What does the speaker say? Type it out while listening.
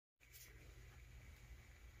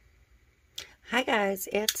Hi guys,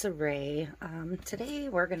 it's Rae. Today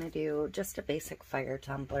we're going to do just a basic fire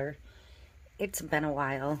tumbler. It's been a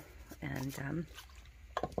while and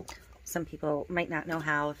some people might not know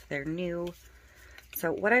how if they're new.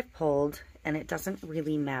 So what I've pulled, and it doesn't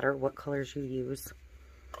really matter what colors you use,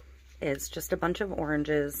 is just a bunch of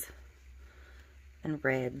oranges and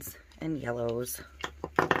reds and yellows.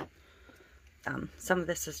 Some of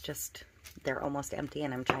this is just, they're almost empty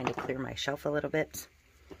and I'm trying to clear my shelf a little bit.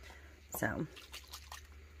 So,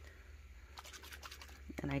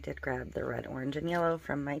 and I did grab the red, orange, and yellow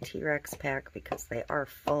from my TRex pack because they are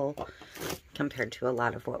full compared to a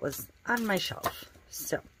lot of what was on my shelf.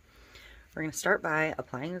 So, we're going to start by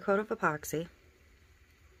applying a coat of epoxy.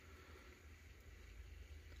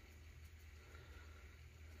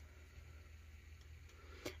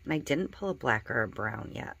 And I didn't pull a black or a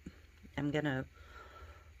brown yet. I'm going to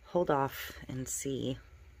hold off and see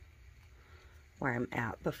where I'm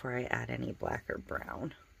at before I add any black or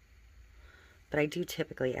brown. But I do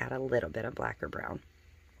typically add a little bit of black or brown.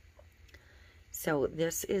 So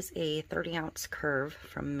this is a 30-ounce curve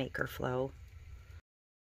from Makerflow.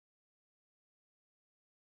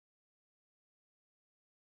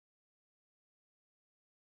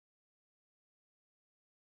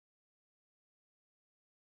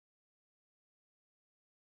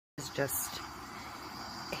 Just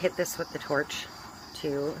hit this with the torch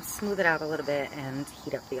to smooth it out a little bit and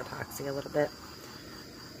heat up the epoxy a little bit.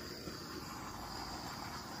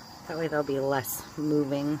 That way there'll be less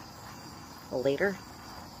moving later.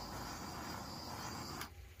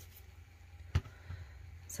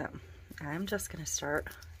 So I'm just going to start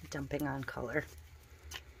dumping on color.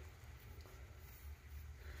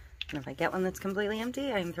 And if I get one that's completely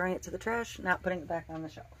empty, I'm throwing it to the trash, not putting it back on the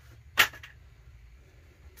shelf.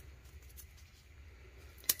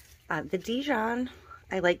 The Dijon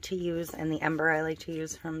I like to use, and the Ember I like to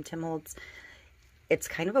use from Tim Holtz. It's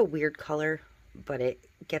kind of a weird color, but it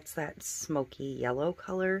gets that smoky yellow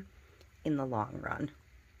color in the long run.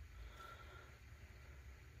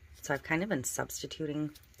 So I've kind of been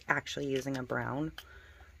substituting actually using a brown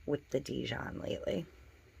with the Dijon lately.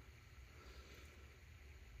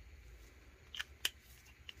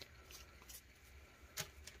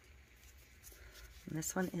 And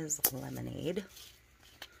this one is Lemonade.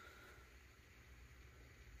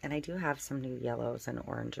 And I do have some new yellows and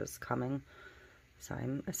oranges coming, so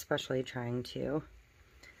I'm especially trying to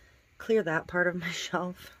clear that part of my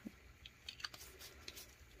shelf.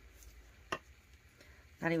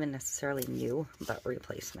 Not even necessarily new, but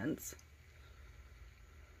replacements.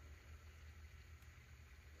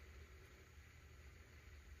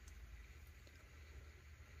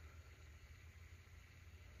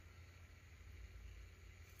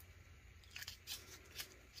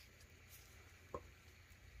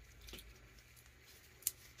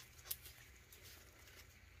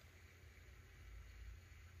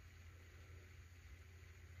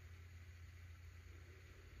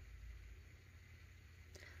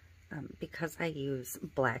 Because I use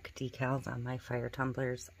black decals on my fire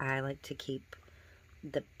tumblers, I like to keep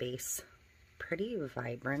the base pretty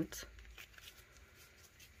vibrant.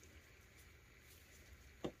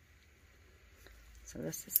 So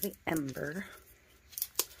this is the Ember.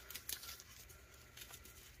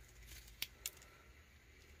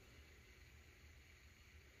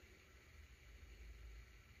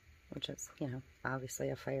 Which is, you know, obviously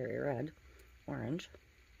a fiery red, orange.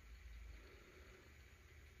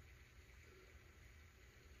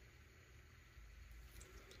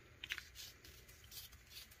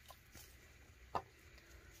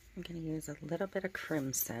 I'm going to use a little bit of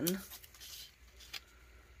crimson.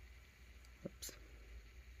 Oops.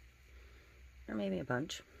 Or maybe a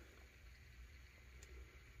bunch.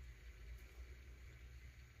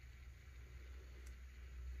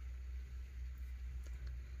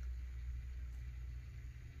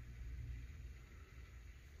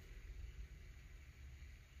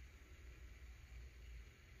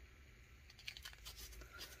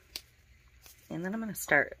 And then I'm going to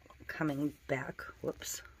start coming back,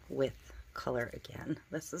 whoops, with color again.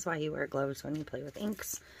 This is why you wear gloves when you play with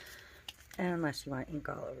inks, unless you want ink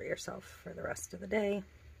all over yourself for the rest of the day.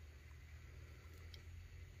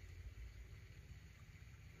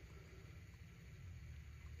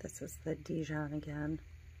 This is the Dijon again.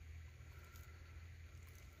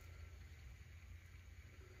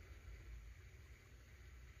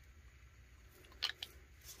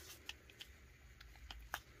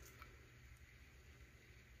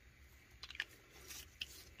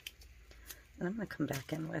 And I'm going to come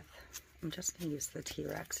back in with, I'm just going to use the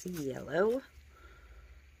TRex yellow.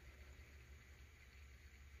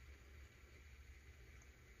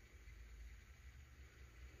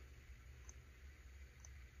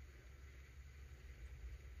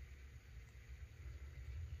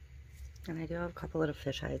 And I do have a couple little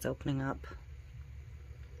fish eyes opening up.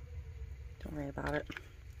 Don't worry about it.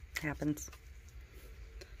 It happens.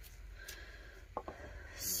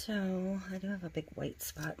 So I do have a big white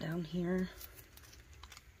spot down here.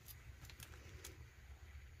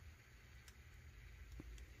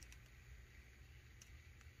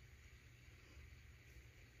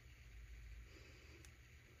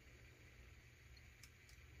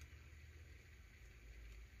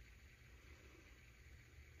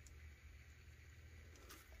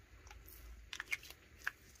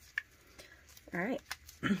 All right.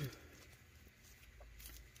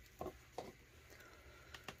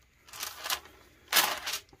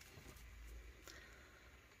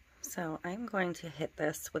 So I'm going to hit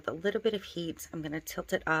this with a little bit of heat. I'm going to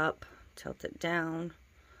tilt it up, tilt it down.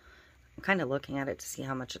 I'm kind of looking at it to see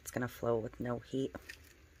how much it's going to flow with no heat,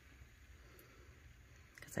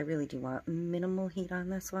 because I really do want minimal heat on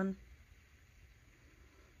this one.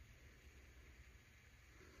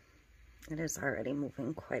 It is already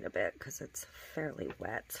moving quite a bit because it's fairly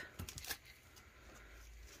wet.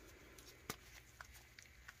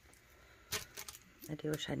 I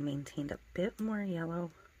do wish I'd maintained a bit more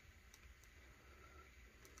yellow.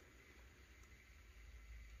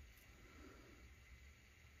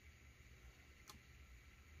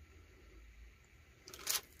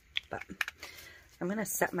 But I'm going to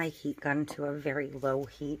set my heat gun to a very low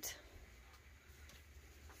heat.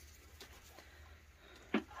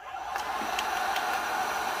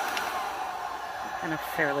 And a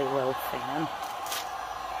fairly low fan.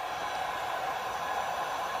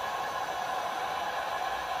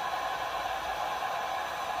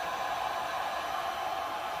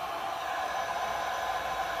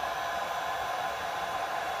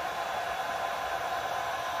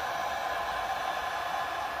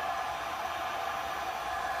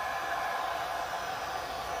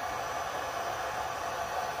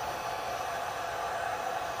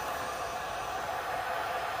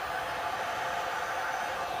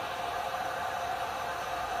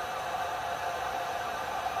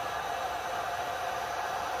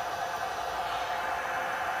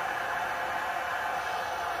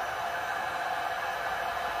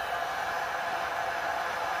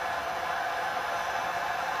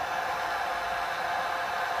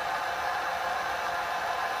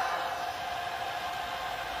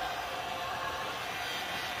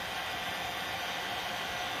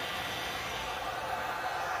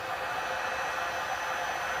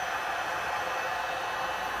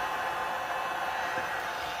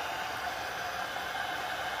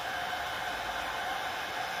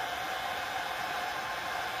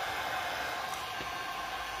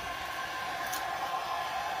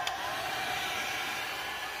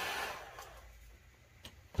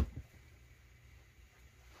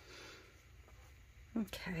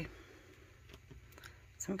 Okay,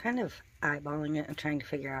 so I'm kind of eyeballing it and trying to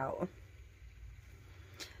figure out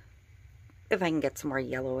if I can get some more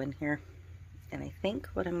yellow in here. And I think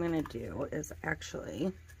what I'm going to do is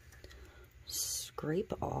actually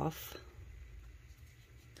scrape off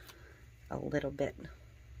a little bit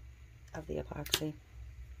of the epoxy.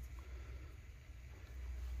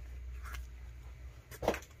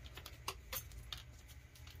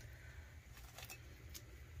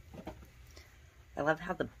 I love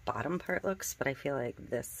how the bottom part looks, but I feel like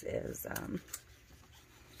this is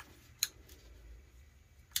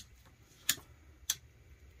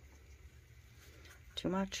too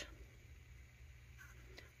much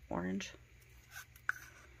orange.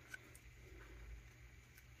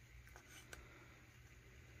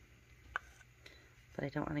 But I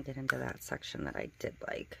don't want to get into that section that I did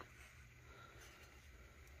like.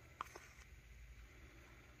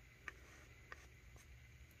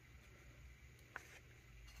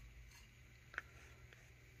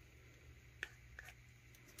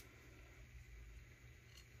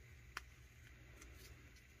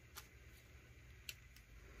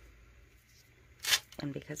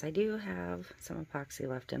 And because I do have some epoxy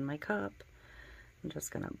left in my cup, I'm just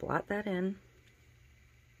going to blot that in.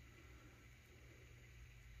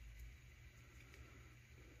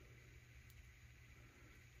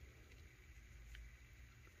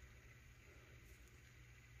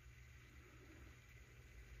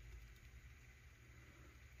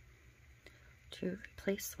 To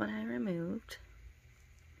replace what I removed.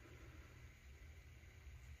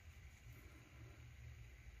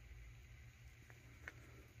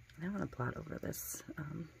 I want to blot over this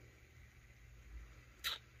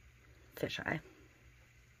fisheye.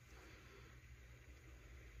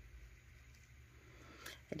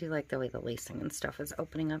 I do like the way the lacing and stuff is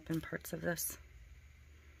opening up in parts of this.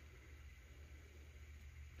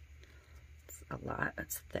 It's a lot.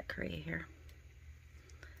 It's thick right here.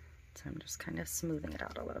 So I'm just kind of smoothing it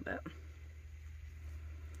out a little bit.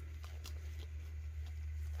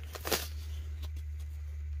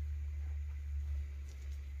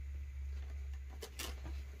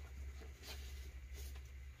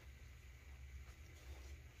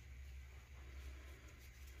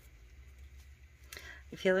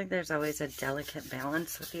 I feel like there's always a delicate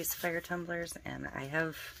balance with these fire tumblers, and I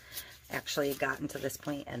have actually gotten to this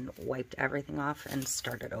point and wiped everything off and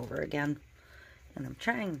started over again. And I'm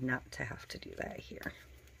trying not to have to do that here.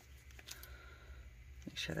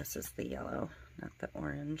 Make sure this is the yellow, not the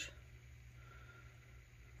orange.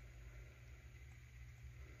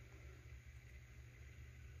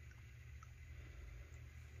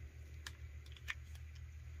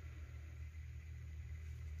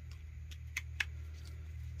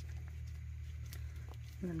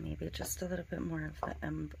 And then maybe just a little bit more of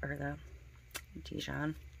the or the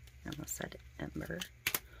Dijon. I almost said ember.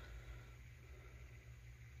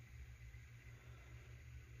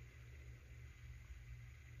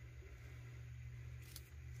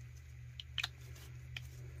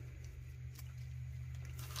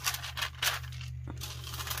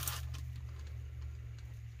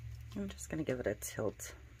 I'm just going to give it a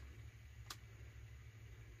tilt.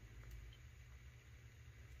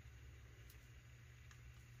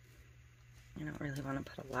 I don't really want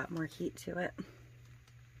to put a lot more heat to it.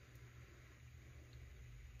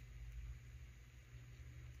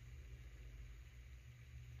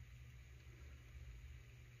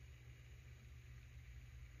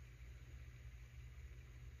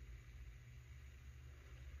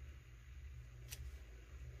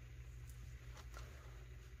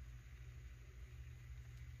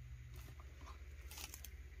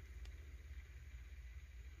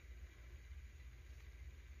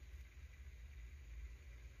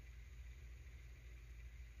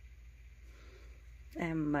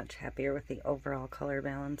 I'm much happier with the overall color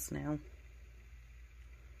balance now.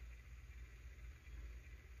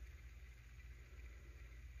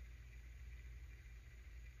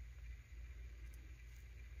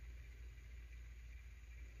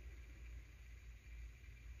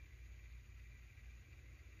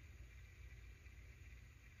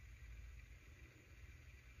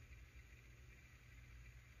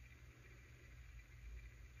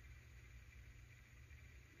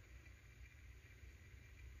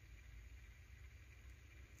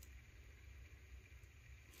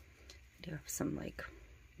 I do have some like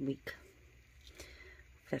weak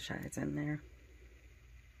fish eyes in there.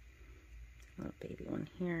 A little baby one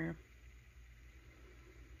here.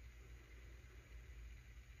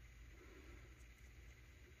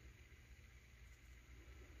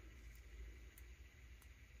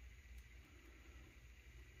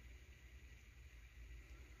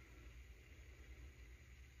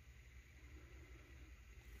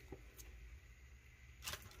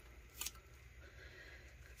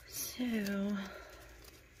 So, I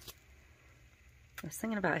was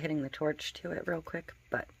thinking about hitting the torch to it real quick,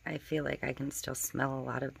 but I feel like I can still smell a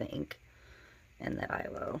lot of the ink and that I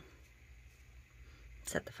will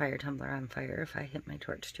set the fire tumbler on fire if I hit my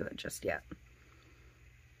torch to it just yet.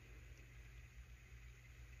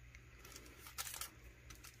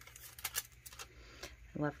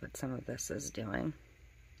 I love what some of this is doing.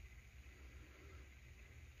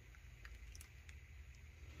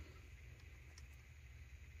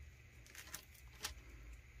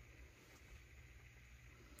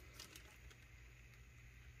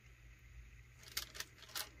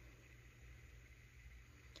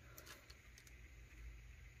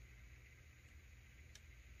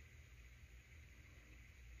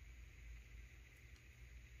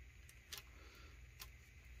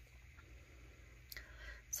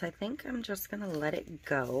 So I think I'm just going to let it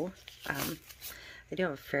go. I do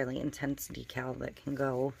have a fairly intense decal that can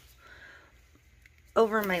go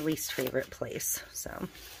over my least favorite place. So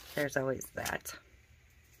there's always that.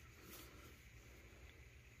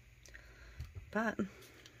 But I'm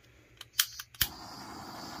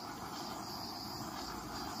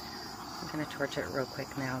going to torch it real quick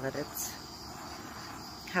now that it's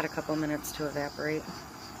had a couple minutes to evaporate.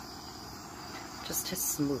 Just to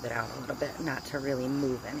smooth it out a little bit, not to really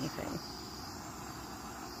move anything.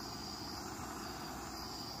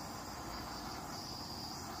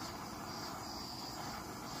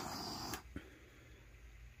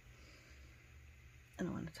 I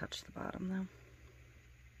don't want to touch the bottom though.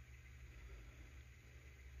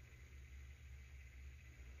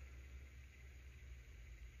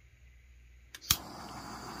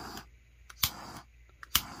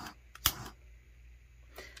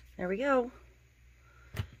 There we go.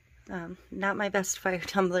 Not my best fire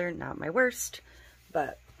tumbler, not my worst,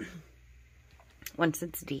 but once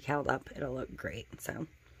it's decaled up, it'll look great. So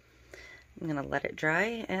I'm going to let it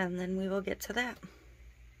dry and then we will get to that.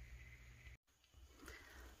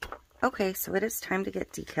 Okay, so it is time to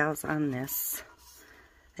get decals on this.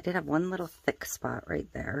 I did have one little thick spot right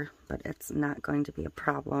there, but it's not going to be a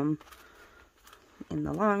problem in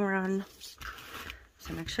the long run.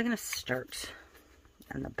 So I'm actually going to start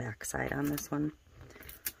on the back side on this one.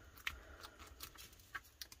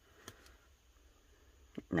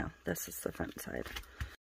 No, this is the front side.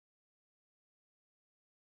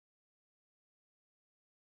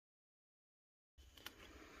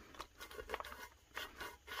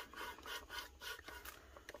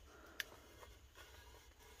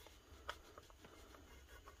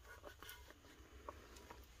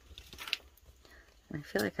 I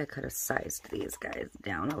feel like I could have sized these guys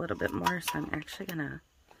down a little bit more, so I'm actually going to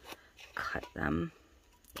cut them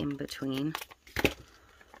in between.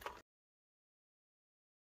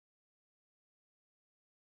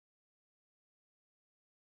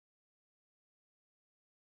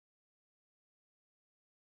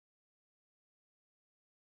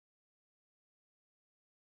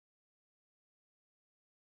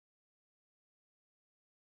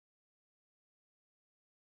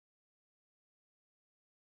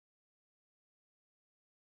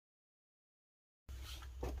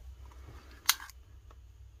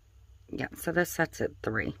 Yeah, so this sets at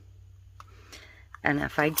 3. And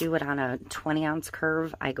if I do it on a 20-ounce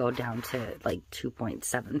curve, I go down to like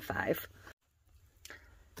 2.75.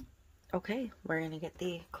 Okay, we're going to get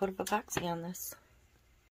the coat of epoxy on this.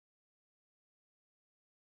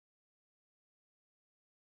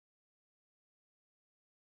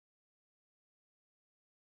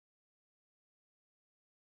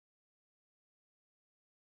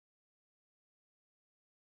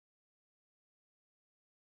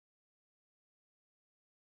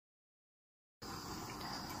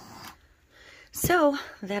 So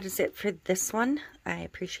that is it for this one. I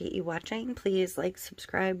appreciate you watching. Please like,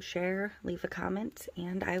 subscribe, share, leave a comment,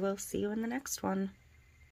 and I will see you in the next one.